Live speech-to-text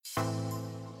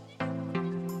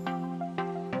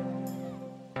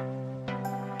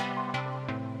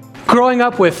Growing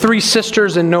up with three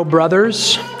sisters and no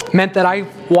brothers meant that I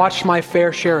watched my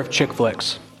fair share of chick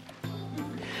flicks.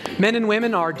 Men and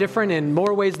women are different in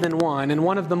more ways than one, and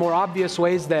one of the more obvious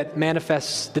ways that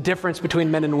manifests the difference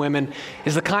between men and women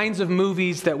is the kinds of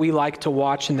movies that we like to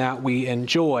watch and that we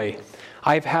enjoy.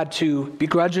 I've had to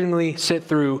begrudgingly sit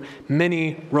through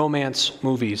many romance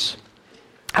movies.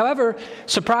 However,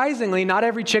 surprisingly, not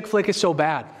every chick flick is so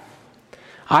bad.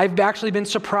 I've actually been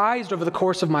surprised over the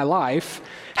course of my life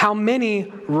how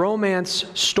many romance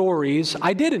stories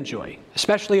I did enjoy,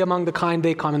 especially among the kind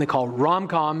they commonly call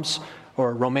rom-coms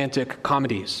or romantic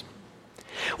comedies.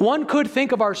 One could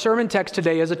think of our sermon text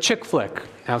today as a chick flick.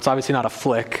 Now, it's obviously not a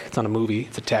flick, it's not a movie,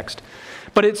 it's a text.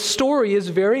 But its story is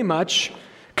very much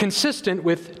consistent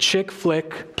with chick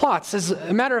flick plots. As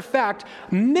a matter of fact,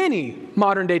 many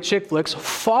modern-day chick flicks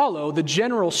follow the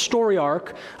general story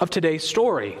arc of today's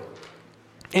story.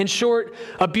 In short,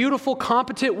 a beautiful,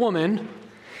 competent woman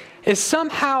has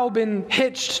somehow been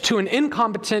hitched to an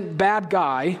incompetent bad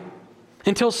guy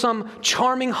until some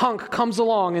charming hunk comes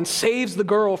along and saves the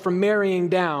girl from marrying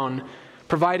down,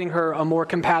 providing her a more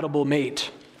compatible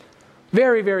mate.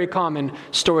 Very, very common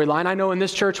storyline. I know in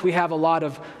this church we have a lot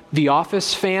of The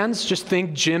Office fans. Just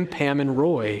think Jim, Pam, and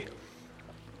Roy.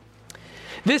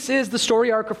 This is the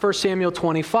story arc of 1 Samuel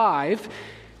 25.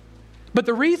 But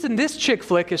the reason this chick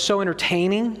flick is so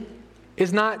entertaining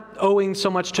is not owing so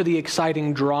much to the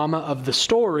exciting drama of the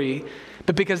story,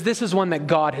 but because this is one that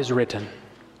God has written.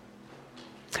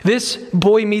 This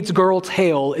boy meets girl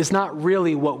tale is not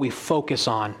really what we focus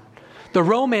on. The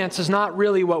romance is not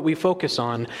really what we focus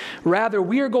on. Rather,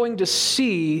 we are going to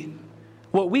see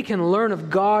what we can learn of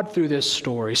God through this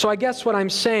story. So I guess what I'm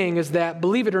saying is that,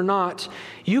 believe it or not,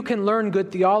 you can learn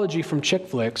good theology from chick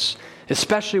flicks,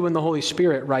 especially when the Holy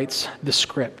Spirit writes the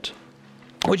script.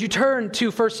 Would you turn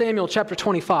to 1 Samuel chapter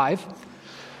 25?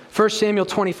 1 Samuel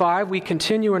 25, we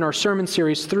continue in our sermon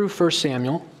series through 1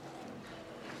 Samuel.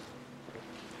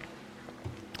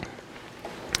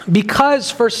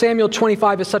 Because 1 Samuel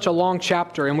 25 is such a long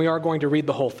chapter, and we are going to read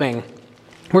the whole thing,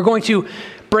 we're going to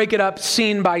break it up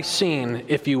scene by scene,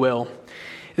 if you will.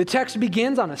 The text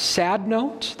begins on a sad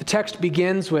note. The text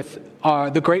begins with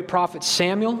the great prophet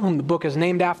Samuel, whom the book is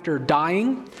named after,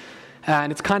 dying.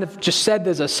 And it's kind of just said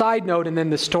as a side note, and then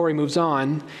the story moves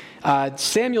on.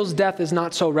 Samuel's death is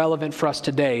not so relevant for us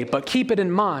today, but keep it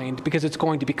in mind because it's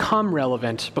going to become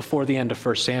relevant before the end of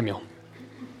 1 Samuel.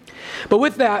 But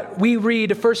with that, we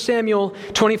read 1 Samuel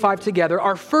 25 together.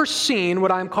 Our first scene,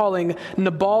 what I'm calling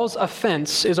Nabal's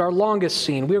offense, is our longest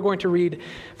scene. We are going to read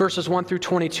verses 1 through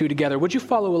 22 together. Would you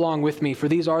follow along with me, for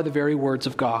these are the very words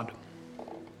of God.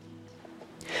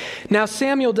 Now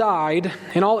Samuel died,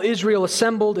 and all Israel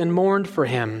assembled and mourned for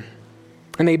him,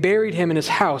 and they buried him in his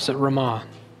house at Ramah.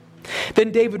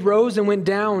 Then David rose and went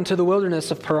down to the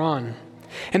wilderness of Paran.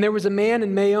 And there was a man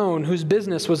in Maon whose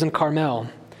business was in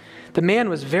Carmel. The man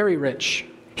was very rich.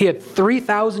 He had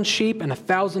 3,000 sheep and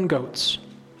 1,000 goats.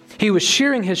 He was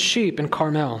shearing his sheep in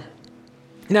Carmel.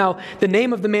 Now, the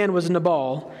name of the man was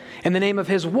Nabal, and the name of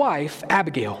his wife,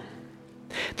 Abigail.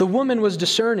 The woman was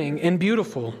discerning and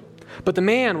beautiful, but the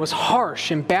man was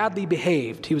harsh and badly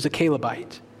behaved. He was a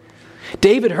Calebite.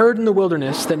 David heard in the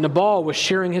wilderness that Nabal was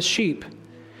shearing his sheep.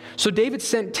 So David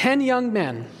sent 10 young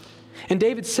men. And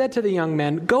David said to the young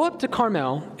men, "Go up to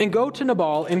Carmel and go to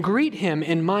Nabal and greet him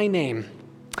in my name.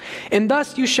 And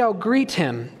thus you shall greet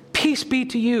him, peace be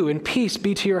to you, and peace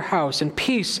be to your house, and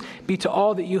peace be to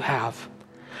all that you have.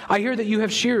 I hear that you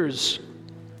have shears.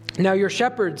 Now your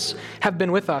shepherds have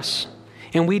been with us,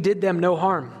 and we did them no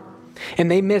harm. And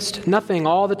they missed nothing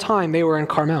all the time they were in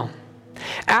Carmel.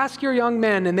 Ask your young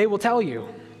men, and they will tell you.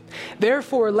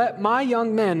 Therefore let my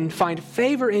young men find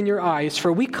favor in your eyes,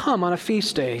 for we come on a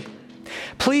feast day.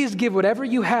 Please give whatever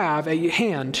you have at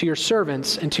hand to your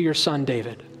servants and to your son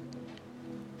David."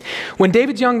 When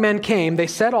David's young men came, they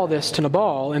said all this to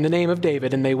Nabal in the name of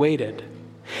David, and they waited.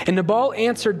 And Nabal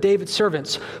answered David's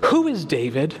servants, "Who is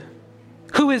David?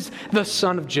 Who is the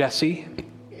son of Jesse?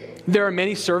 There are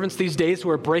many servants these days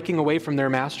who are breaking away from their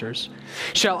masters.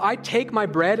 Shall I take my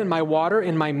bread and my water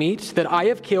and my meat that I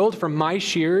have killed from my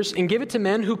shears and give it to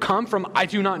men who come from I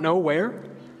do not know where?"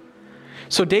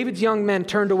 So David's young men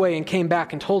turned away and came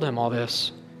back and told him all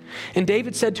this. And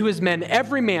David said to his men,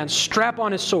 "Every man strap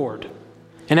on his sword."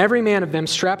 And every man of them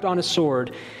strapped on his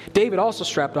sword. David also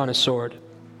strapped on his sword.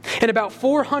 And about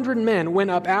 400 men went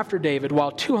up after David,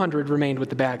 while 200 remained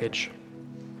with the baggage.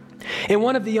 And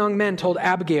one of the young men told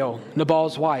Abigail,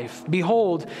 Nabal's wife,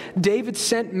 "Behold, David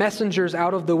sent messengers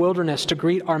out of the wilderness to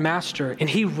greet our master, and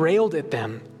he railed at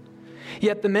them.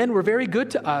 Yet the men were very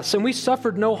good to us, and we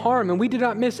suffered no harm, and we did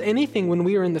not miss anything when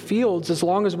we were in the fields as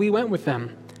long as we went with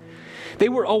them. They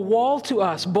were a wall to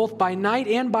us, both by night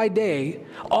and by day,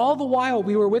 all the while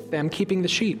we were with them, keeping the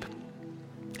sheep.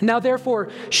 Now therefore,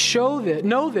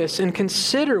 know this, and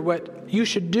consider what you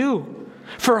should do.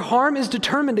 For harm is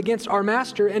determined against our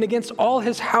master and against all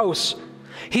his house.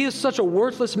 He is such a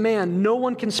worthless man, no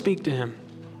one can speak to him."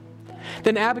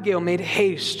 Then Abigail made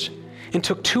haste and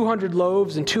took 200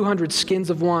 loaves and 200 skins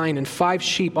of wine and 5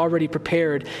 sheep already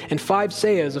prepared and 5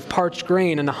 seahs of parched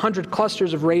grain and 100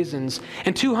 clusters of raisins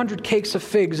and 200 cakes of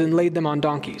figs and laid them on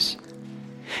donkeys.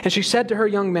 And she said to her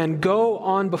young men, "Go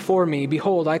on before me.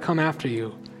 Behold, I come after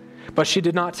you." But she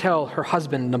did not tell her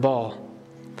husband Nabal.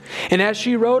 And as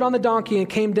she rode on the donkey and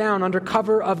came down under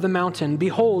cover of the mountain,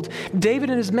 behold, David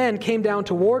and his men came down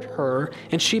toward her,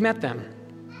 and she met them.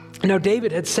 Now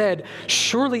David had said,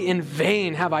 "Surely in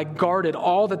vain have I guarded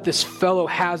all that this fellow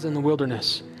has in the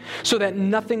wilderness, so that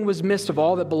nothing was missed of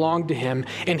all that belonged to him,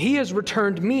 and he has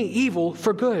returned me evil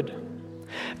for good.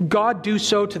 God do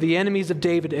so to the enemies of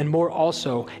David and more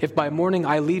also, if by morning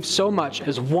I leave so much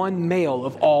as one male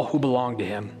of all who belong to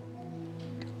him."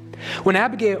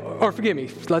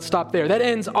 Let's stop there. That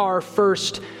ends our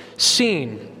first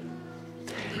scene.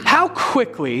 How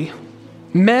quickly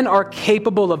men are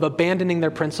capable of abandoning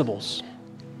their principles.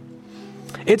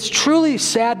 It's truly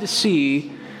sad to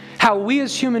see how we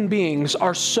as human beings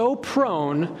are so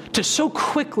prone to so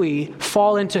quickly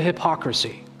fall into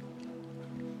hypocrisy.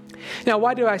 Now,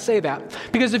 why do I say that?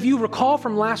 Because if you recall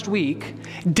from last week,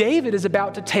 David is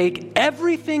about to take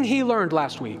everything he learned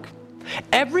last week,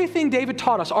 everything David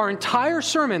taught us, our entire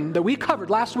sermon that we covered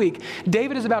last week,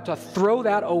 David is about to throw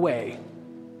that away.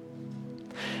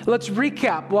 Let's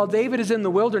recap. While David is in the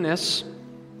wilderness,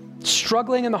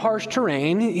 struggling in the harsh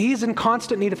terrain, he's in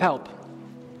constant need of help.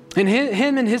 And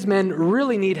him and his men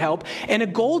really need help, and a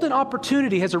golden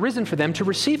opportunity has arisen for them to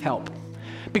receive help.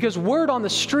 Because word on the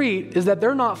street is that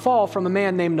they're not far from a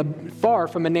man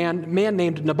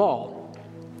named Nabal.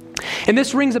 And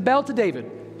this rings a bell to David,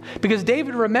 because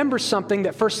David remembers something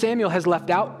that 1 Samuel has left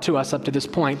out to us up to this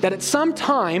point, that at some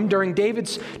time during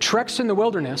David's treks in the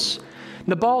wilderness,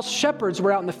 Nabal's shepherds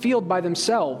were out in the field by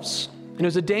themselves, and it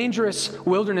was a dangerous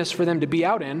wilderness for them to be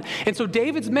out in. And so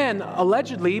David's men,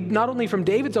 allegedly, not only from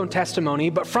David's own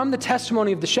testimony, but from the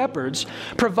testimony of the shepherds,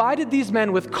 provided these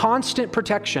men with constant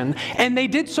protection, and they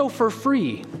did so for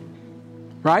free,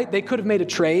 right? They could have made a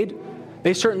trade.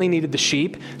 They certainly needed the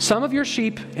sheep. Some of your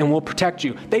sheep, and we'll protect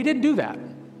you. They didn't do that.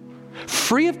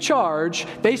 Free of charge,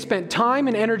 they spent time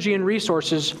and energy and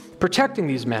resources protecting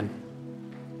these men.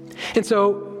 And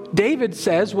so David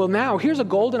says, well, now here's a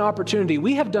golden opportunity.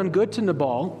 We have done good to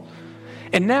Nabal,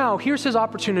 and now here's his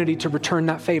opportunity to return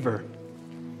that favor.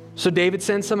 So David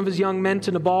sends some of his young men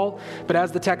to Nabal, but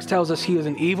as the text tells us, he is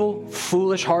an evil,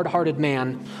 foolish, hard-hearted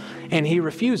man, and he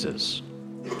refuses.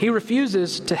 He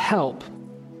refuses to help.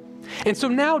 And so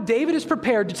now David is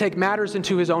prepared to take matters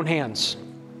into his own hands.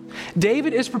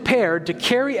 David is prepared to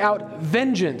carry out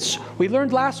vengeance. We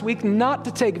learned last week not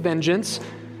to take vengeance.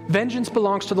 Vengeance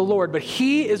belongs to the Lord, but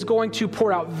he is going to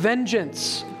pour out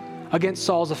vengeance against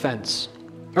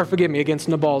against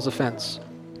Nabal's offense.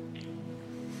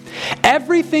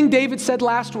 Everything David said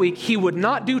last week he would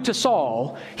not do to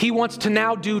Saul, he wants to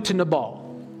now do to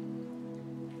Nabal.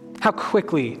 How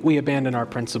quickly we abandon our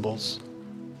principles.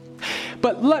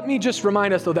 But let me just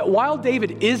remind us, though, that while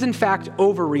David is in fact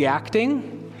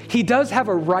overreacting, he does have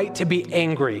a right to be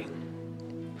angry.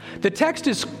 The text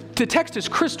is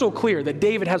crystal clear that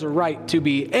David has a right to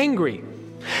be angry.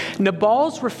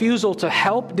 Nabal's refusal to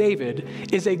help David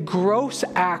is a gross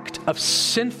act of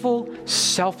sinful,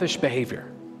 selfish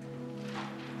behavior.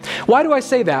 Why do I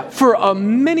say that? For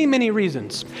many, many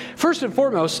reasons. First and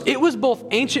foremost, it was both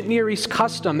ancient Near East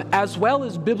custom as well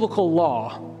as biblical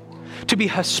law to be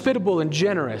hospitable and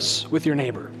generous with your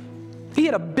neighbor. He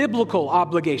had a biblical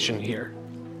obligation here.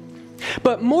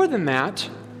 But more than that,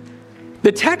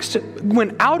 the text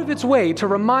went out of its way to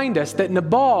remind us that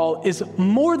Nabal is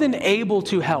more than able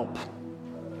to help.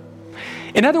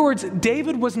 In other words,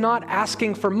 David was not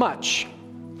asking for much.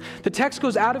 The text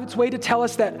goes out of its way to tell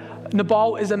us that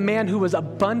Nabal is a man who was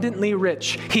abundantly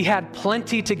rich. He had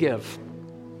plenty to give.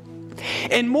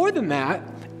 And more than that,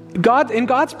 in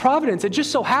God's providence, it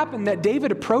just so happened that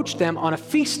David approached them on a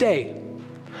feast day.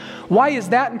 Why is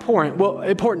that important? Well,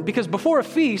 important because before a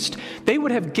feast, they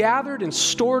would have gathered and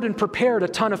stored and prepared a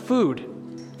ton of food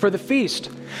for the feast.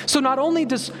 So not only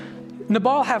does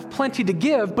Nabal have plenty to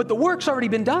give, but the work's already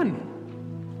been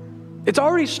done. It's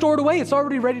already stored away. It's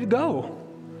already ready to go.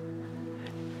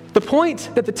 The point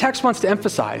that the text wants to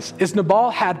emphasize is Nabal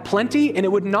had plenty, and it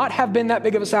would not have been that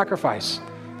big of a sacrifice.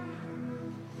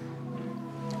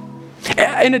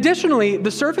 And additionally,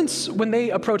 the servants, when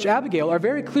they approach Abigail, are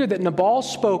very clear that Nabal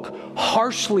spoke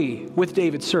harshly with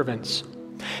David's servants.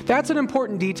 That's an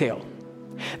important detail.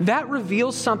 That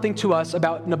reveals something to us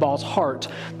about Nabal's heart.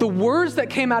 The words that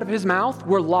came out of his mouth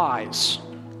were lies.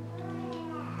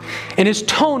 And his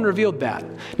tone revealed that.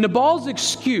 Nabal's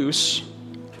excuse,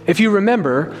 if you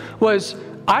remember, was,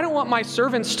 I don't want my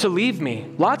servants to leave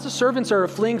me. Lots of servants are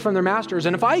fleeing from their masters,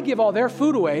 and if I give all their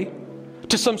food away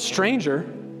to some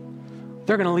stranger,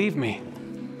 they're going to leave me.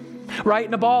 Right?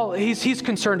 Nabal, he's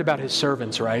concerned about his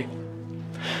servants, right?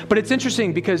 But it's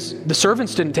interesting because the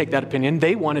servants didn't take that opinion.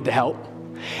 They wanted to help.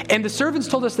 And the servants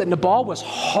told us that Nabal was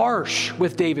harsh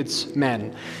with David's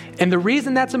men. And the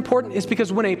reason that's important is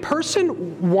because when a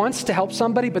person wants to help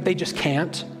somebody, but they just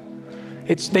can't,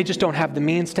 they just don't have the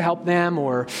means to help them,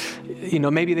 or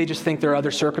maybe they just think there are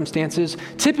other circumstances.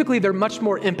 Typically, they're much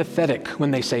more empathetic when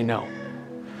they say no.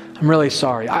 I'm really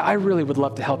sorry. I really would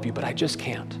love to help you, but I just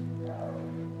can't.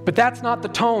 But that's not the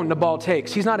tone Nabal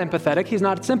takes. He's not empathetic. He's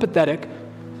not sympathetic.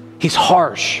 He's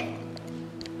harsh.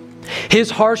 His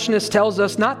harshness tells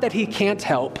us not that he can't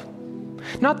help,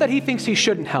 not that he thinks he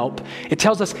shouldn't help. It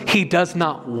tells us he does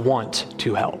not want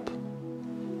to help.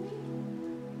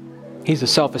 He's a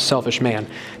selfish man.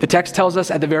 The text tells us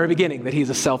at the very beginning that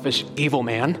he's a selfish, evil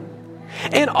man.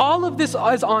 And all of this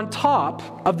is on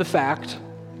top of the fact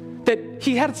that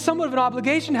he had somewhat of an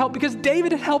obligation to help because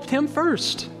David had helped him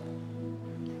first.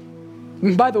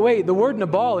 And by the way, the word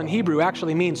Nabal in Hebrew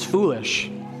actually means foolish.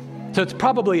 So it's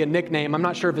probably a nickname. I'm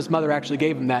not sure if his mother actually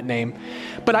gave him that name.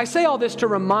 But I say all this to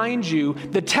remind you,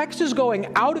 the text is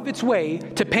going out of its way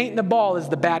to paint Nabal as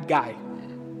the bad guy.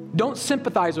 Don't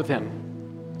sympathize with him.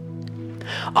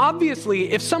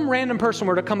 Obviously, if some random person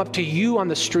were to come up to you on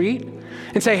the street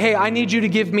and say, hey, I need you to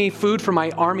give me food for my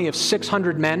army of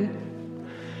 600 men,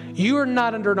 you are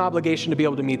not under an obligation to be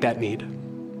able to meet that need.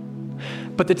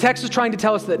 But the text is trying to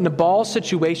tell us that Nabal's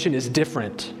situation is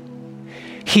different.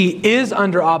 He is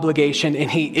under obligation and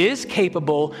he is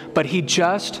capable, but he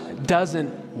just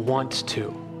doesn't want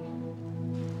to.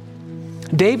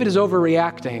 David is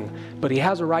overreacting, but he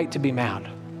has a right to be mad.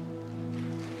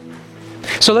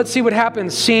 So let's see what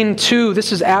happens. Scene 2,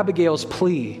 this is Abigail's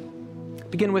plea.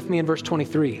 Begin with me in verse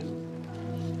 23.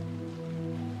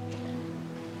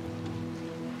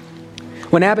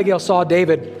 When Abigail saw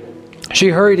David, she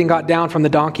hurried and got down from the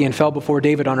donkey and fell before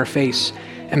David on her face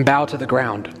and bowed to the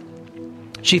ground.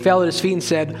 She fell at his feet and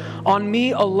said, on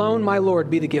me alone, my Lord,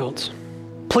 be the guilt.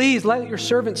 Please let your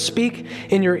servant speak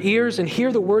in your ears and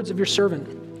hear the words of your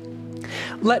servant.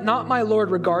 Let not my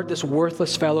Lord regard this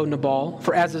worthless fellow Nabal,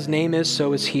 for as his name is,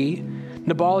 so is he.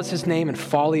 Nabal is his name, and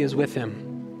folly is with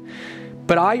him.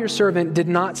 But I, your servant, did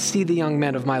not see the young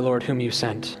men of my Lord whom you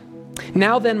sent.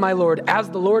 Now then, my Lord, as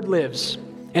the Lord lives,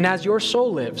 and as your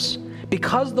soul lives,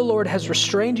 because the Lord has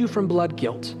restrained you from blood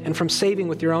guilt and from saving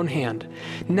with your own hand,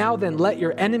 now then let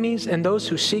your enemies and those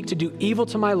who seek to do evil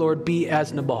to my Lord be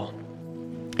as Nabal.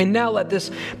 And now let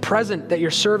this present that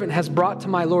your servant has brought to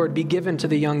my Lord be given to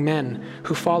the young men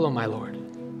who follow my Lord.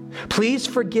 Please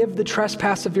forgive the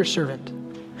trespass of your servant,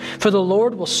 for the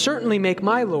Lord will certainly make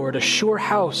my Lord a sure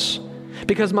house,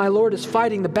 because my Lord is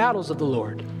fighting the battles of the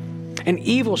Lord, and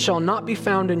evil shall not be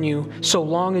found in you so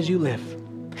long as you live.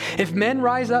 If men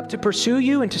rise up to pursue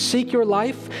you and to seek your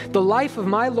life, the life of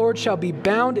my Lord shall be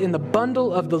bound in the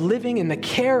bundle of the living in the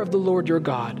care of the Lord your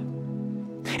God.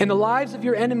 And the lives of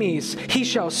your enemies he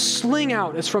shall sling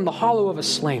out as from the hollow of a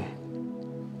sling.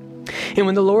 And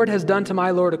when the Lord has done to my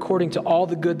Lord according to all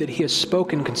the good that he has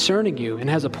spoken concerning you and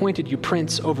has appointed you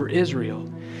prince over Israel,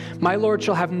 my Lord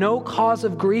shall have no cause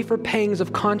of grief or pangs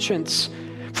of conscience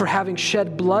for having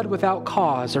shed blood without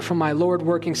cause, or for my Lord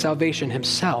working salvation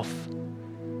himself.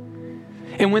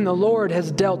 And when the Lord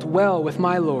has dealt well with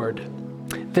my Lord,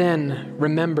 then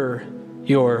remember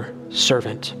your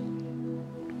servant.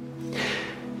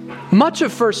 Much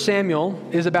of 1 Samuel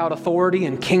is about authority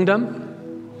and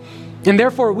kingdom, and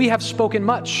therefore we have spoken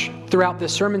much throughout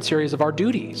this sermon series of our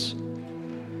duties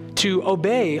to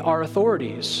obey our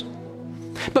authorities.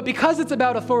 But because it's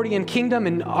about authority and kingdom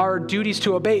and our duties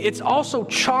to obey, it's also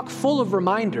chock full of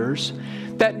reminders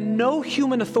that no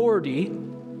human authority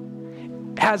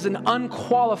has an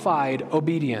unqualified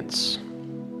obedience.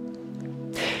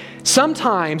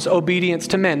 Sometimes obedience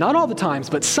to men, not all the times,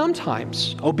 but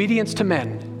sometimes obedience to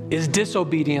men is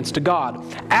disobedience to God.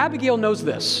 Abigail knows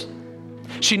this.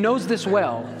 She knows this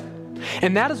well.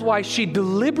 And that is why she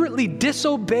deliberately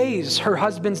disobeys her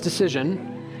husband's decision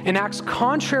and acts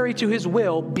contrary to his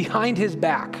will behind his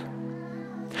back.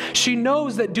 She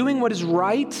knows that doing what is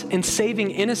right and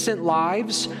saving innocent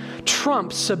lives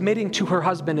trumps submitting to her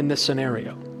husband in this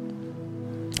scenario.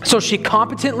 So she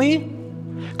competently,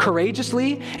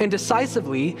 courageously, and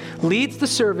decisively leads the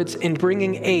servants in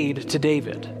bringing aid to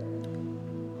David.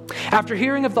 After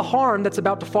hearing of the harm that's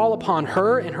about to fall upon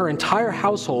her and her entire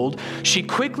household, she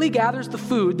quickly gathers the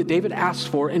food that David asks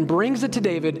for and brings it to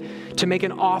David to make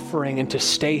an offering and to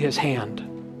stay his hand.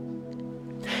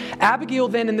 Abigail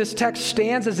then in this text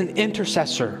stands as an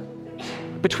intercessor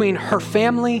between her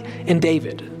family and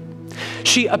David.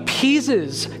 She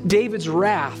appeases David's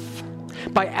wrath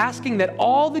by asking that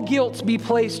all the guilt be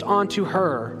placed onto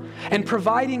her and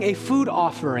providing a food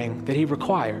offering that he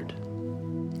required.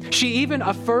 She even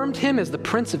affirmed him as the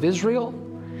Prince of Israel,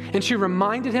 and she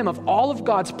reminded him of all of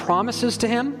God's promises to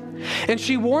him, and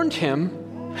she warned him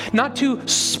not to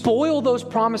spoil those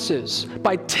promises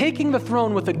by taking the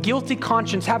throne with a guilty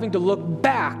conscience, having to look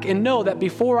back and know that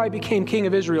before I became king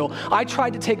of Israel, I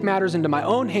tried to take matters into my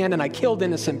own hand and I killed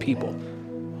innocent people.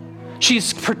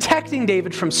 She's protecting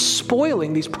David from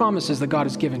spoiling these promises that God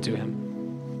has given to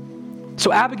him.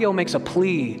 So Abigail makes a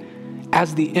plea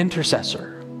as the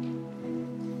intercessor.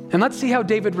 And let's see how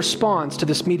David responds to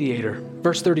this mediator.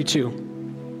 Verse 32.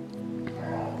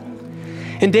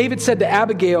 And David said to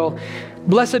Abigail,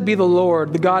 "Blessed be the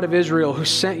Lord, the God of Israel, who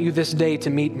sent you this day to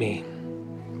meet me.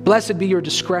 Blessed be your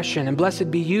discretion, and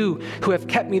blessed be you who have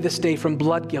kept me this day from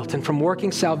blood guilt and from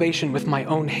working salvation with my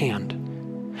own hand.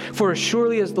 For as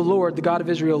surely as the Lord, the God of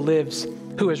Israel, lives,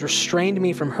 who has restrained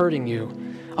me from hurting you,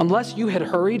 unless you had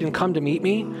hurried and come to meet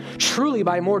me, truly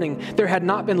by morning there had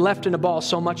not been left in Nabal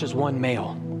so much as one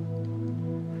male."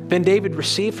 Then David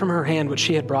received from her hand what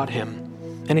she had brought him.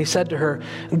 And he said to her,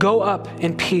 "Go up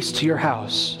in peace to your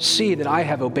house. See that I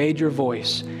have obeyed your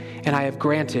voice, and I have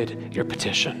granted your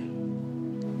petition."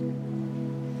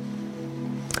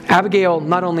 Abigail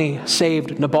not only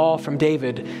saved Nabal from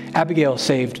David, Abigail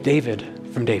saved David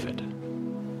from David.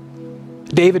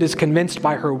 David is convinced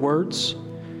by her words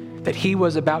that he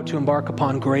was about to embark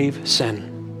upon grave sin.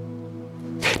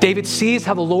 David sees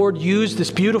how the Lord used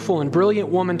this beautiful and brilliant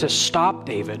woman to stop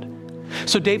David.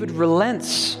 So David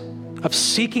relents of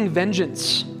seeking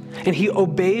vengeance, and he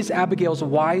obeys Abigail's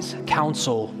wise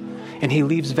counsel, and he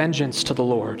leaves vengeance to the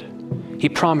Lord. He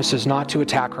promises not to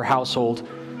attack her household,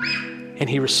 and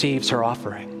he receives her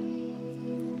offering.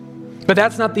 But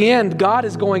that's not the end. God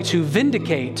is going to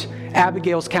vindicate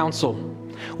Abigail's counsel.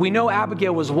 We know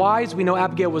Abigail was wise. We know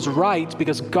Abigail was right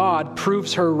because God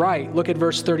proves her right. Look at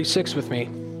verse 36 with me.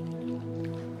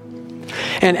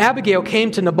 And Abigail came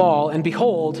to Nabal, and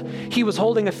behold, he was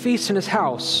holding a feast in his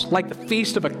house, like the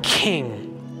feast of a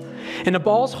king. And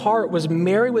Nabal's heart was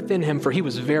merry within him, for he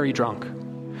was very drunk.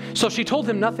 So she told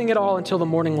him nothing at all until the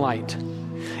morning light.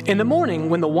 In the morning,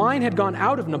 when the wine had gone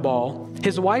out of Nabal,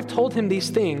 his wife told him these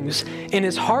things, and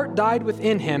his heart died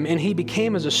within him, and he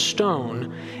became as a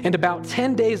stone. And about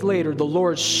 10 days later, the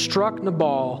Lord struck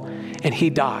Nabal, and he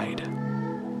died.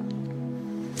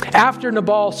 After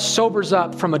Nabal sobers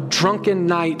up from a drunken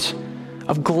night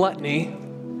of gluttony,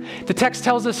 the text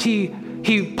tells us he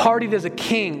partied as a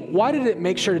king. Why did it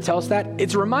make sure to tell us that?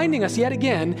 It's reminding us yet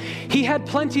again, he had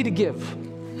plenty to give.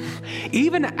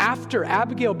 Even after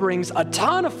Abigail brings a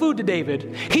ton of food to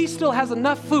David, he still has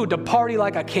enough food to party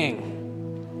like a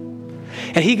king.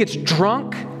 And he gets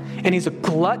drunk, and he's a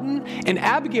glutton, and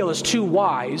Abigail is too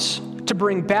wise to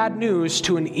bring bad news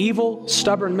to an evil,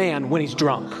 stubborn man when he's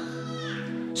drunk.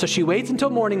 So she waits until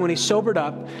morning when he's sobered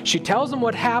up. She tells him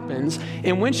what happens,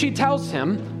 and when she tells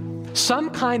him, some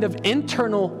kind of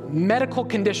internal medical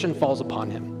condition falls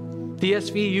upon him. The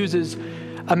ESV uses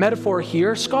a metaphor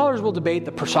here. Scholars will debate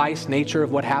the precise nature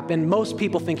of what happened. Most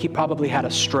people think he probably had a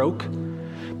stroke,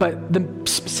 but the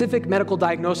specific medical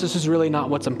diagnosis is really not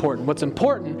what's important. What's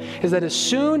important is that as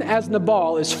soon as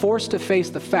Nabal is forced to face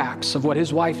the facts of what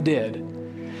his wife did,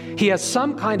 he has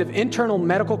some kind of internal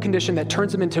medical condition that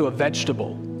turns him into a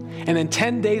vegetable. And then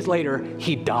 10 days later,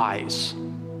 he dies.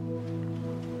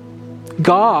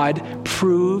 God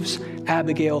proves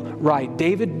Abigail right.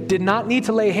 David did not need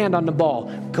to lay a hand on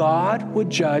Nabal. God would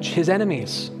judge his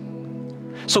enemies.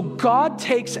 So God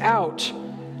takes out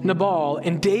Nabal,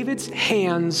 and David's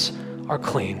hands are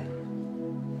clean.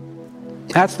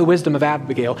 That's the wisdom of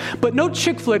Abigail. But no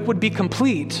chick flick would be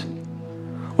complete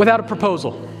without a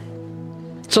proposal.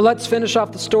 So let's finish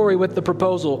off the story with the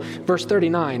proposal. Verse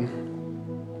 39.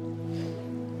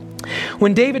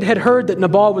 When David had heard that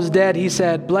Nabal was dead, he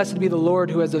said, "Blessed be the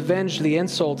Lord who has avenged the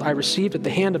insult I received at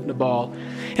the hand of Nabal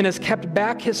and has kept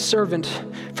back his servant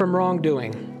from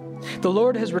wrongdoing. The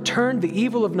Lord has returned the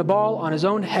evil of Nabal on his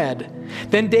own head."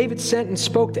 Then David sent and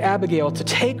spoke to Abigail to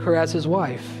take her as his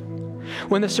wife.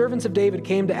 When the servants of David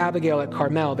came to Abigail at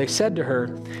Carmel, they said to her,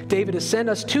 "David has sent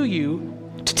us to you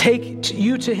to take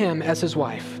you to him as his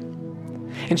wife."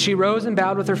 And she rose and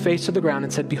bowed with her face to the ground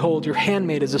and said, "Behold, your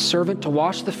handmaid is a servant to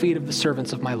wash the feet of the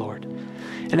servants of my Lord."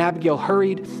 And Abigail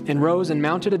hurried and rose and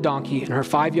mounted a donkey, and her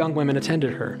 5 young women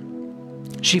attended her.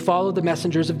 She followed the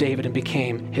messengers of David and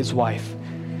became his wife.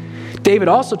 David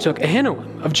also took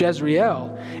Ahinoam of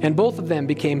Jezreel, and both of them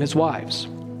became his wives.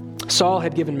 Saul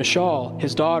had given Michal,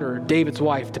 his daughter, David's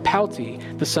wife, to Palti,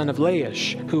 the son of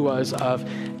Laish, who was of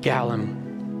Gallim.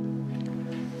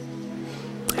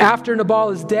 After Nabal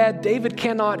is dead, David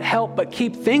cannot help but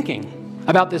keep thinking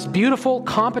about this beautiful,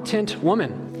 competent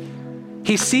woman.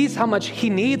 He sees how much he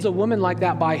needs a woman like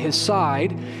that by his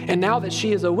side, and now that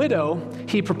she is a widow,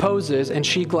 he proposes and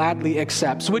she gladly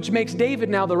accepts, which makes David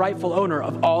now the rightful owner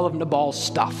of all of Nabal's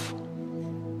stuff,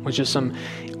 which is some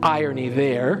irony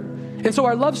there. And so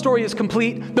our love story is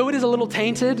complete, though it is a little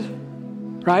tainted,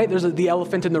 right? There's the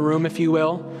elephant in the room, if you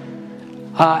will.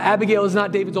 Abigail is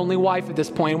not David's only wife at this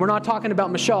point. We're not talking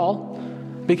about Michal,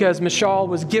 because Michal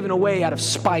was given away out of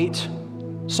spite.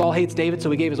 Saul hates David,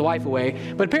 so he gave his wife away.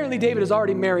 But apparently David is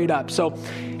already married up, so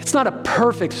it's not a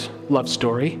perfect love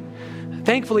story.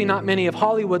 Thankfully, not many of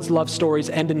Hollywood's love stories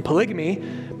end in polygamy,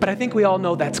 but I think we all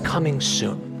know that's coming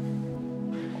soon.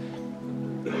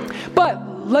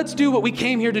 But let's do what we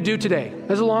came here to do today.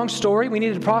 There's a long story. We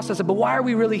needed to process it, but why are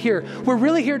we really here? We're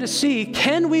really here to see,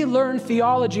 can we learn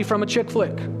theology from a chick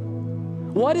flick?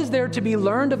 What is there to be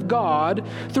learned of God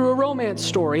through a romance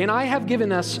story? And I have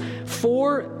given us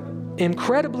 4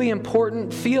 incredibly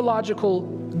important theological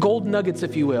gold nuggets,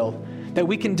 if you will, that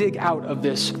we can dig out of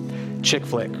this chick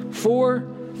flick. 4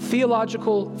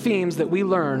 theological themes that we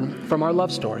learn from our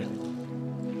love story.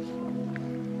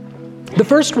 The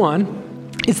first one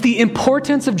is the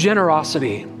importance of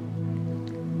generosity.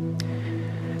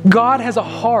 God has a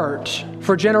heart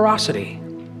for generosity.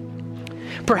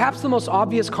 Perhaps the most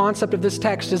obvious concept of this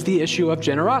text is the issue of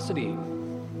generosity.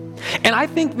 And I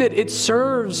think that it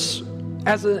serves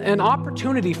as an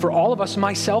opportunity for all of us,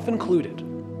 myself included.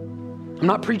 I'm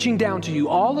not preaching down to you,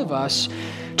 all of us,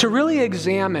 to really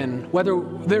examine whether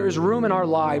there is room in our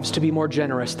lives to be more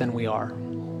generous than we are,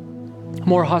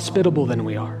 more hospitable than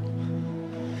we are.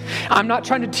 I'm not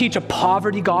trying to teach a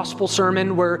poverty gospel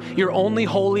sermon where you're only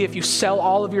holy if you sell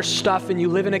all of your stuff and you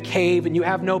live in a cave and you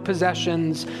have no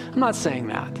possessions. I'm not saying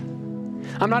that.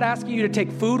 I'm not asking you to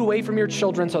take food away from your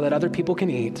children so that other people can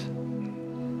eat.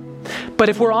 But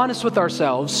if we're honest with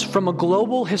ourselves, from a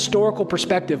global historical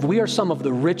perspective, we are some of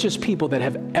the richest people that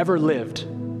have ever lived,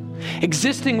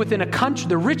 existing within a country,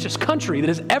 the richest country that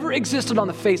has ever existed on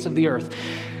the face of the earth.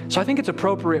 So I think it's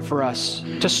appropriate for us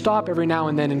to stop every now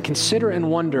and then and consider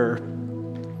and wonder,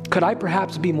 could I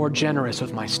perhaps be more generous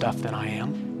with my stuff than I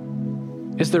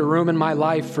am? Is there room in my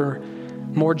life for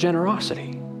more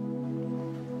generosity?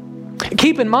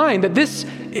 Keep in mind that this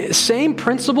same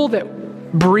principle that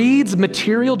breeds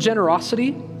material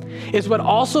generosity is what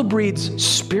also breeds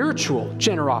spiritual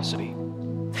generosity.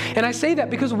 And I say that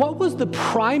because what was the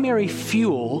primary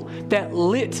fuel that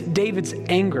lit David's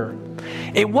anger?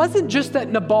 It wasn't just that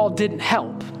Nabal didn't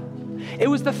help. It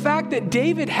was the fact that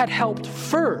David had helped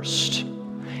first,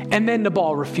 and then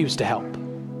Nabal refused to help.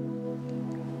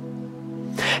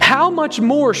 How much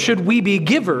more should we be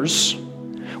givers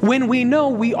when we know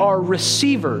we are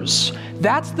receivers?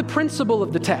 That's the principle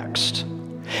of the text.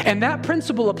 And that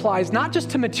principle applies not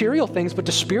just to material things, but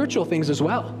to spiritual things as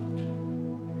well.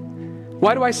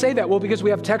 Why do I say that? Well, because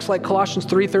we have texts like Colossians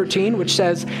 3:13, which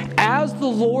says, "As the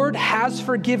Lord has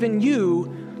forgiven you,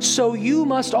 so you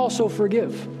must also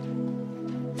forgive."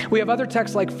 We have other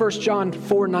texts like 1 John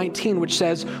 4:19, which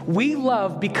says, "We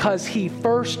love because he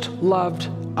first loved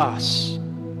us."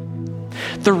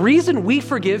 The reason we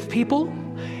forgive people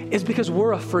is because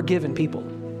we're a forgiven people.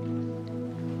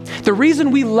 The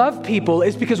reason we love people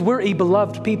is because we're a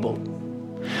beloved people.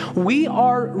 We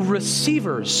are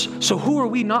receivers, so who are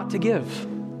we not to give?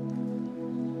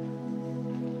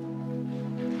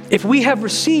 If we have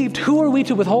received, who are we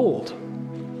to withhold?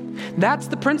 That's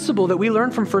the principle that we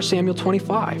learn from 1 Samuel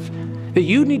 25, that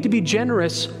you need to be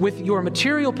generous with your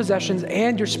material possessions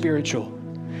and your spiritual.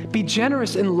 Be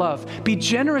generous in love. Be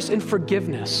generous in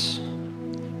forgiveness.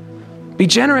 Be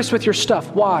generous with your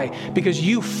stuff. Why? Because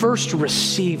you first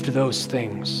received those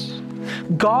things.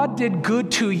 God did good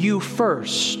to you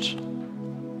first.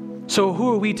 So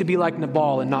who are we to be like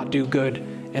Nabal and not do good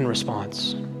in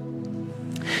response?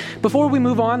 Before we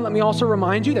move on, let me also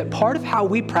remind you that part of how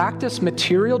we practice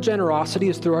material generosity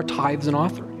is through our tithes and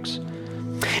offerings.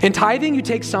 In tithing, you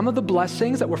take some of the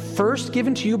blessings that were first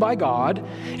given to you by God,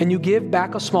 and you give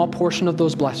back a small portion of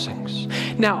those blessings.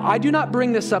 Now, I do not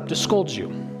bring this up to scold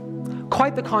you.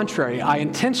 Quite the contrary, I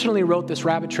intentionally wrote this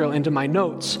rabbit trail into my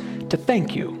notes to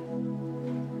thank you.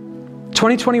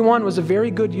 2021 was a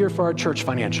very good year for our church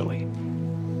financially.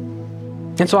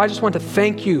 And so I just want to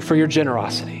thank you for your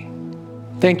generosity.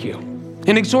 Thank you.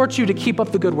 And exhort you to keep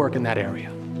up the good work in that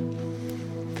area.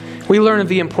 We learn of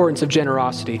the importance of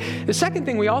generosity. The second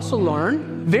thing we also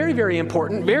learn, very, very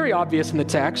important, very obvious in the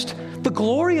text, the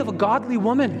glory of a godly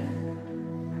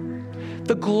woman.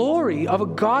 The glory of a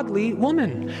godly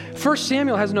woman. 1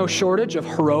 Samuel has no shortage of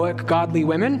heroic, godly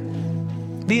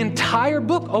women. The entire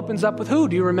book opens up with who?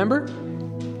 Do you remember?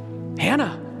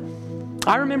 Hannah.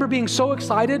 I remember being so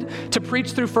excited to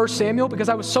preach through 1 Samuel because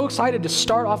I was so excited to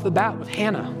start off the bat with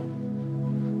Hannah.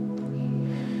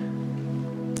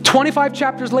 25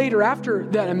 chapters later, after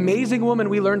that amazing woman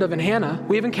we learned of in Hannah,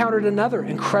 we have encountered another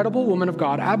incredible woman of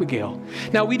God, Abigail.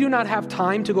 Now, we do not have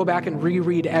time to go back and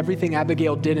reread everything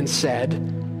Abigail did and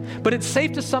said, but it's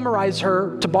safe to summarize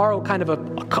her, to borrow kind of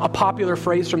a popular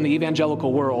phrase from the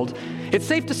evangelical world. It's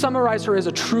safe to summarize her as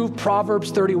a true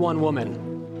Proverbs 31 woman.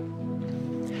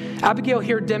 Abigail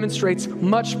here demonstrates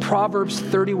much Proverbs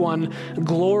 31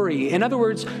 glory. In other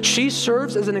words, she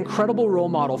serves as an incredible role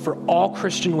model for all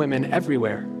Christian women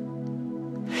everywhere.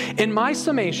 In my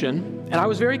summation, and I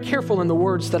was very careful in the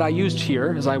words that I used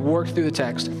here as I worked through the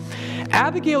text,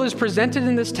 Abigail is presented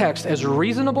in this text as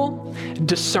reasonable,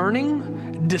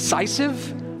 discerning,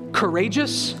 decisive,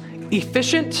 courageous,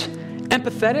 efficient,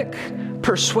 empathetic,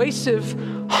 persuasive,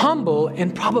 humble,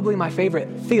 and probably my favorite,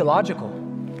 theological.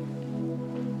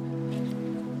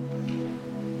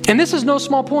 And this is no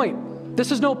small point.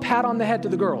 This is no pat on the head to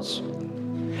the girls.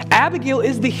 Abigail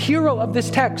is the hero of this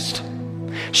text.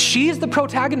 She's the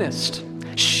protagonist.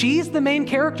 She's the main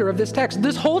character of this text.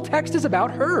 This whole text is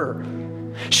about her.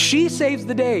 She saves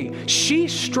the day. She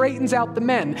straightens out the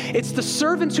men. It's the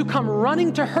servants who come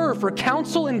running to her for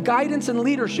counsel and guidance and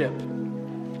leadership.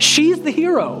 She's the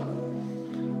hero.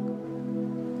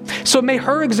 So may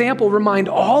her example remind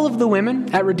all of the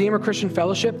women at Redeemer Christian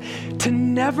Fellowship to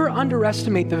never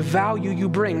underestimate the value you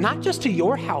bring, not just to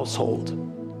your household,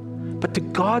 but to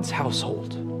God's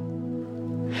household.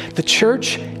 The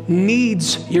church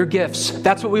needs your gifts.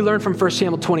 That's what we learned from 1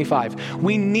 Samuel 25.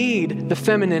 We need the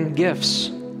feminine gifts.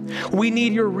 We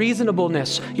need your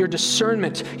reasonableness, your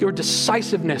discernment, your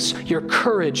decisiveness, your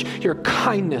courage, your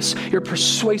kindness, your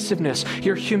persuasiveness,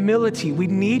 your humility. We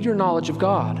need your knowledge of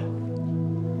God.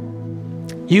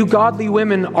 You godly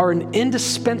women are an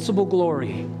indispensable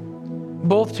glory,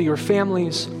 both to your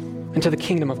families and to the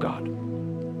kingdom of God.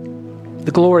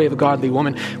 The glory of a godly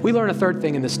woman. We learn a third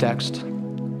thing in this text.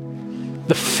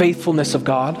 The faithfulness of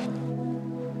God.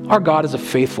 Our God is a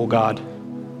faithful God.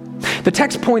 The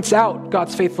text points out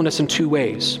God's faithfulness in two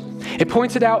ways. It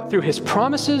points it out through his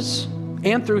promises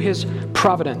and through his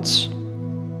providence.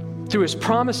 Through his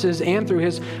promises and through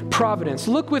his providence.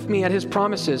 Look with me at his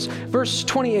promises. Verse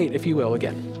 28, if you will,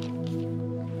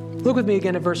 again. Look with me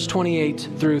again at verse 28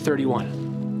 through 31.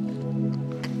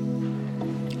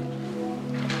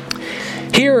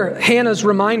 Here, Hannah's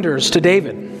reminders to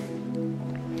David.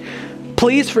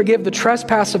 Please forgive the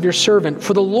trespass of your servant,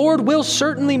 for the Lord will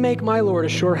certainly make my Lord a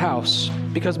sure house,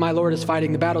 because my Lord is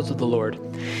fighting the battles of the Lord.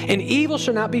 And evil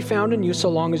shall not be found in you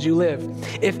so long as you live.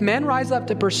 If men rise up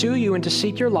to pursue you and to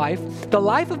seek your life, the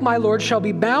life of my Lord shall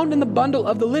be bound in the bundle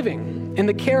of the living, in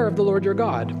the care of the Lord your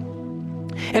God.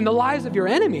 And the lives of your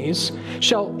enemies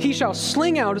he shall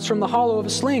sling out as from the hollow of a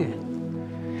sling.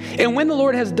 And when the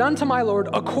Lord has done to my Lord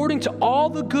according to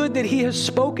all the good that he has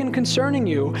spoken concerning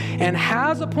you, and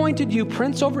has appointed you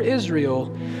prince over Israel,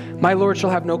 my Lord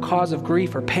shall have no cause of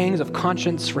grief or pangs of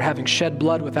conscience for having shed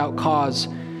blood without cause,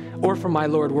 or for my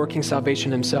Lord working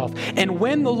salvation himself. And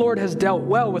when the Lord has dealt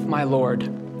well with my Lord,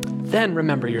 then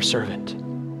remember your servant.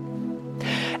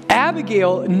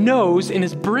 Abigail knows and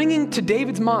is bringing to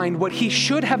David's mind what he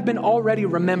should have been already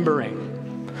remembering.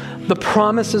 The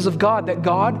promises of God, that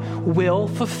God will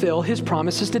fulfill his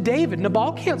promises to David.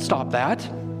 Nabal can't stop that.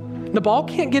 Nabal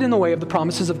can't get in the way of the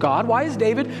promises of God. Why is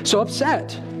David so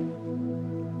upset?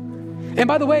 And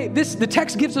by the way, the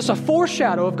text gives us a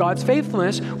foreshadow of God's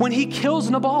faithfulness when he kills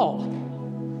Nabal.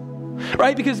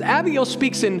 Right? Because Abigail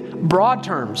speaks in broad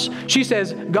terms. She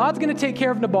says, God's going to take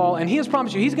care of Nabal, and he has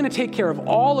promised you he's going to take care of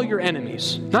all of your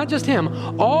enemies. Not just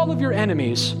him, all of your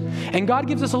enemies. And God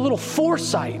gives us a little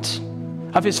foresight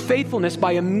of his faithfulness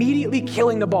by immediately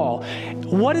killing Nabal.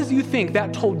 What do you think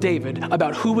that told David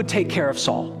about who would take care of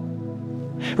Saul?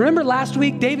 Remember last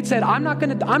week, David said, I'm not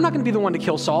going to be the one to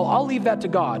kill Saul. I'll leave that to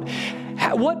God.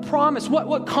 What promise,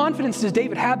 what confidence does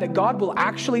David have that God will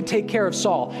actually take care of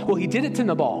Saul? Well, he did it to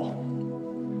Nabal.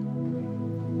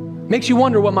 Makes you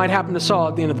wonder what might happen to Saul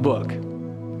at the end of the book.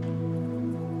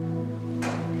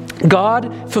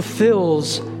 God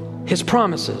fulfills his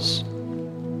promises.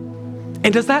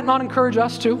 And does that not encourage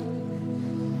us too?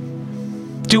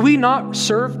 Do we not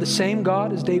serve the same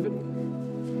God as David?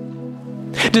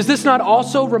 Does this not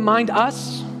also remind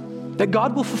us that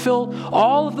God will fulfill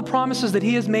all of the promises that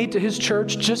he has made to his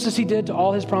church, just as he did to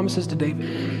all his promises to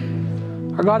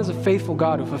David? Our God is a faithful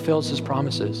God who fulfills his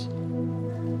promises.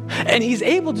 And he's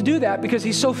able to do that because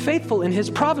he's so faithful in his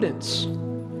providence.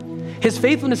 His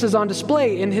faithfulness is on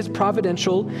display in his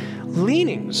providential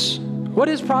leanings. What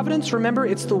is providence? Remember,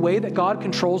 it's the way that God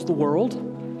controls the world.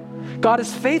 God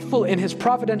is faithful in his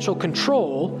providential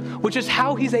control, which is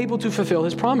how he's able to fulfill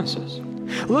his promises.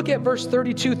 Look at verse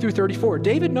 32 through 34.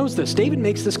 David knows this. David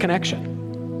makes this connection.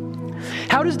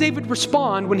 How does David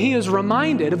respond when he is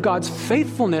reminded of God's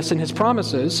faithfulness in his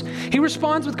promises? He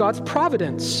responds with God's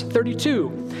providence.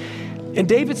 32. And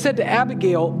David said to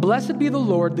Abigail, "Blessed be the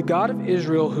Lord, the God of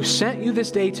Israel, who sent you this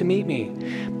day to meet me.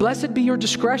 Blessed be your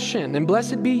discretion, and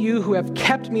blessed be you who have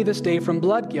kept me this day from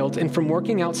blood guilt and from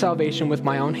working out salvation with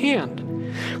my own hand.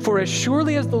 For as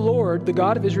surely as the Lord, the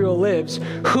God of Israel, lives,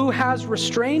 who has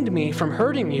restrained me from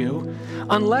hurting you,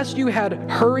 unless you had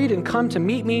hurried and come to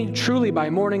meet me, truly by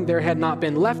morning there had not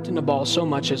been left in Nabal so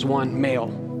much as one male."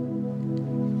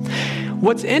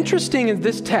 What's interesting in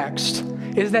this text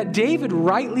is that David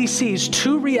rightly sees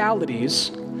two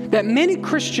realities that many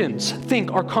Christians think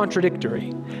are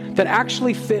contradictory, that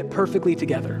actually fit perfectly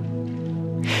together.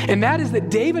 And that is that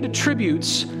David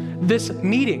attributes this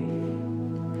meeting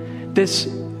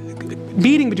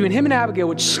between him and Abigail,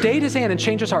 which stayed his hand and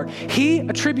changed his heart, he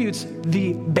attributes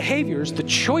the behaviors, the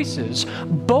choices,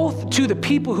 both to the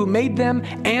people who made them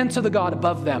and to the God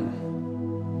above them.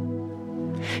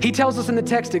 He tells us in the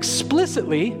text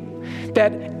explicitly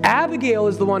that Abigail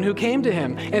is the one who came to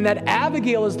him and that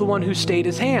Abigail is the one who stayed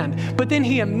his hand. But then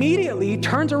he immediately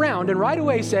turns around and right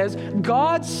away says,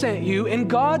 "God sent you and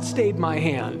God stayed my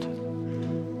hand."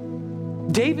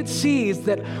 David sees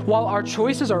that while our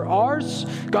choices are ours,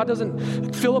 God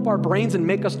doesn't fill up our brains and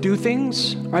make us do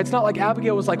things. Right? It's not like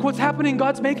Abigail was like, "What's happening?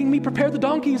 God's making me prepare the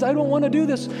donkeys. I don't want to do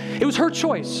this." It was her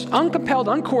choice. Uncompelled,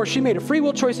 uncoerced. She made a free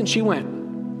will choice and she went.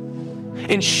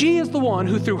 And she is the one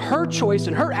who, through her choice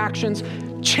and her actions,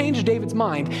 changed David's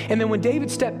mind. And then when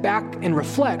David stepped back and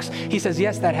reflects, he says,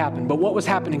 yes, that happened. But what was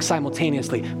happening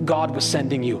simultaneously? God was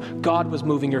sending you. God was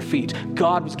moving your feet.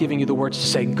 God was giving you the words to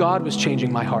say. God was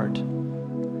changing my heart.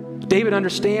 David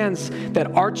understands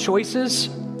that our choices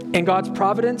and God's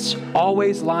providence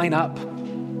always line up.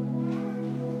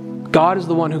 God is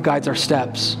the one who guides our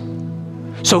steps.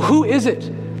 So who is it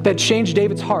that changed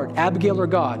David's heart, Abigail or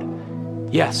God?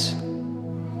 Yes.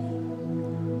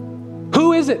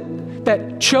 Who is it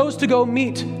that chose to go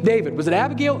meet David? Was it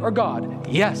Abigail or God?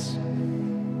 Yes.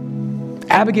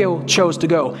 Abigail chose to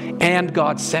go, and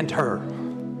God sent her.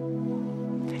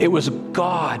 It was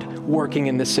God working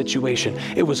in this situation.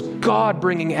 It was God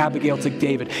bringing Abigail to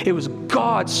David. It was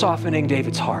God softening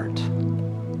David's heart.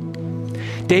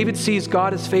 David sees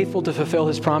God as faithful to fulfill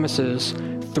his promises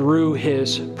through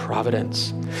his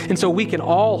providence. And so we can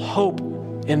all hope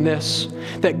in this,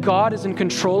 that God is in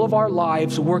control of our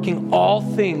lives, working all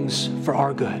things for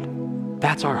our good.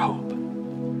 That's our hope.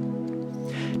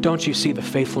 Don't you see the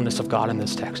faithfulness of God in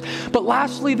this text? But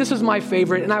lastly, this is my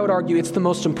favorite, and I would argue it's the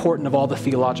most important of all the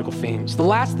theological themes. The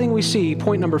last thing we see,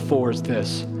 point number 4, is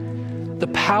this: the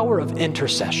power of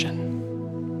intercession.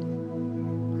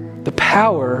 The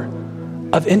power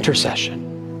of intercession.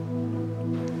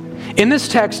 In this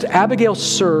text, Abigail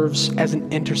serves as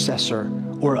an intercessor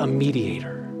or a mediator.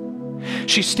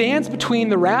 She stands between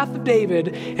the wrath of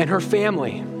David and her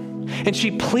family, and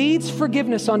she pleads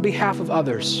forgiveness on behalf of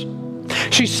others.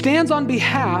 She stands on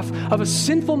behalf of a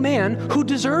sinful man who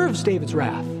deserves David's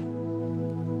wrath.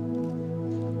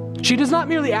 She does not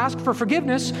merely ask for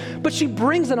forgiveness, but she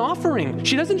brings an offering.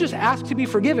 She doesn't just ask to be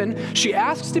forgiven, she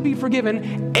asks to be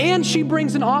forgiven, and she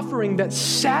brings an offering that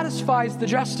satisfies the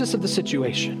justice of the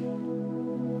situation.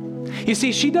 You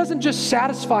see, she doesn't just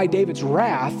satisfy David's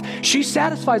wrath, she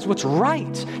satisfies what's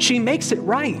right. She makes it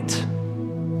right.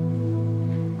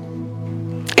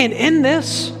 And in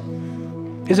this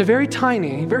is a very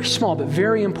tiny, very small, but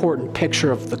very important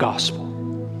picture of the gospel.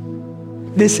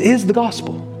 This is the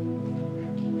gospel.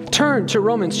 Turn to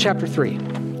Romans chapter 3.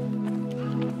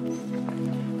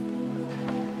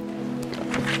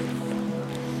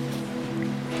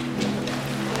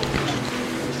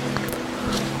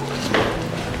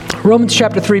 Romans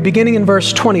chapter 3, beginning in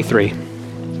verse 23.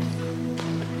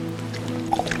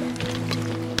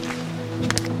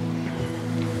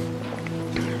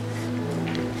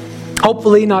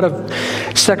 Hopefully not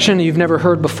a section you've never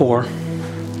heard before.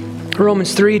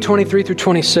 Romans 3, 23 through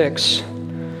 26.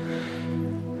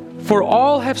 For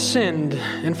all have sinned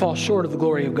and fall short of the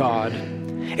glory of God,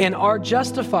 and are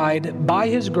justified by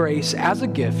his grace as a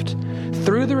gift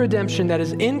through the redemption that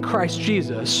is in Christ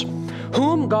Jesus,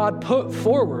 whom God put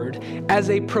forward as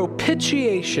a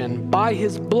propitiation by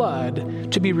his blood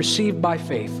to be received by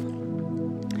faith.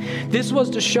 This was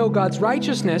to show God's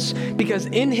righteousness, because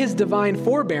in his divine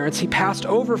forbearance he passed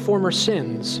over former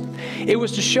sins. It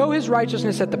was to show his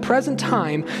righteousness at the present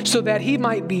time, so that he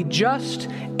might be just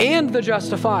and the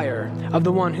justifier of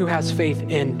the one who has faith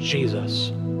in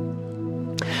Jesus.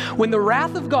 When the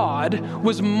wrath of God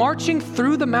was marching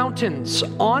through the mountains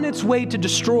on its way to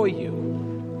destroy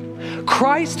you,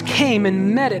 Christ came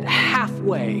and met it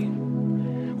halfway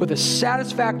with a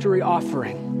satisfactory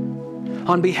offering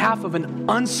on behalf of an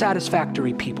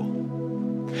unsatisfactory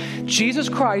people. Jesus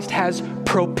Christ has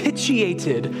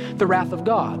propitiated the wrath of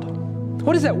God.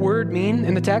 What does that word mean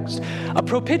in the text? A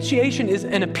propitiation is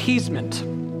an appeasement.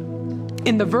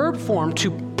 In the verb form,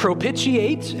 to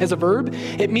propitiate as a verb,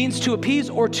 it means to appease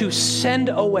or to send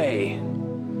away.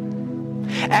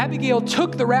 Abigail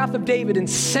took the wrath of David and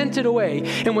sent it away.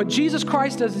 And what Jesus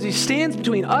Christ does is he stands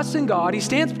between us and God. He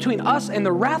stands between us and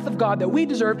the wrath of God that we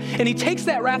deserve. And he takes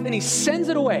that wrath and he sends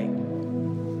it away.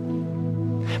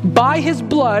 By his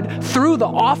blood, through the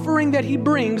offering that he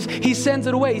brings, he sends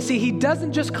it away. See, he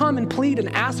doesn't just come and plead and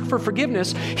ask for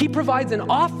forgiveness. He provides an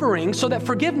offering so that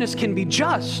forgiveness can be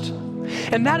just.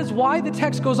 And that is why the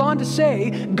text goes on to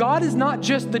say, God is not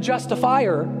just the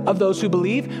justifier of those who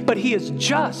believe, but he is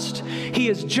just. He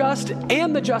is just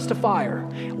and the justifier.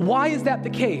 Why is that the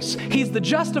case? He's the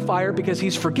justifier because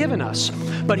he's forgiven us.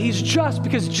 But he's just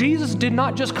because Jesus did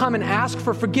not just come and ask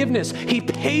for forgiveness. He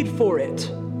paid for it.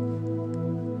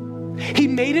 He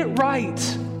made it right.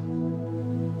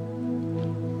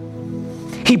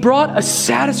 He brought a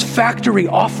satisfactory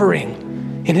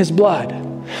offering in his blood,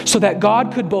 so that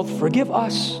God could both forgive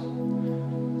us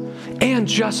and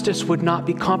justice would not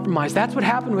be compromised. That's what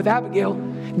happened with Abigail.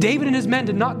 David and his men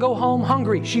did not go home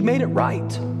hungry. She made it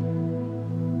right.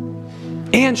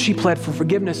 And she pled for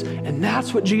forgiveness. And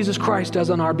that's what Jesus Christ does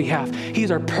on our behalf.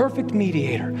 He's our perfect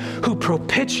mediator who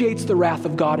propitiates the wrath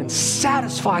of God and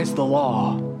satisfies the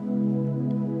law.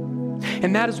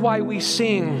 And that is why we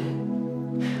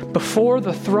sing, before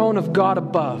the throne of God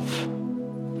above,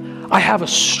 I have a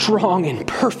strong and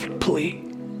perfect plea.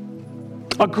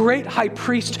 A great high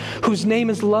priest whose name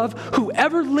is love, who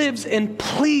ever lives and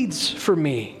pleads for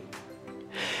me.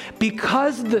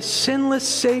 Because the sinless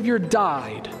Savior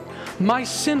died, my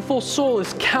sinful soul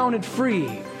is counted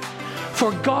free.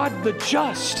 For God the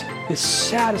just is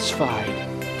satisfied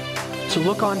to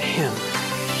look on him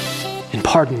and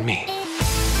pardon me.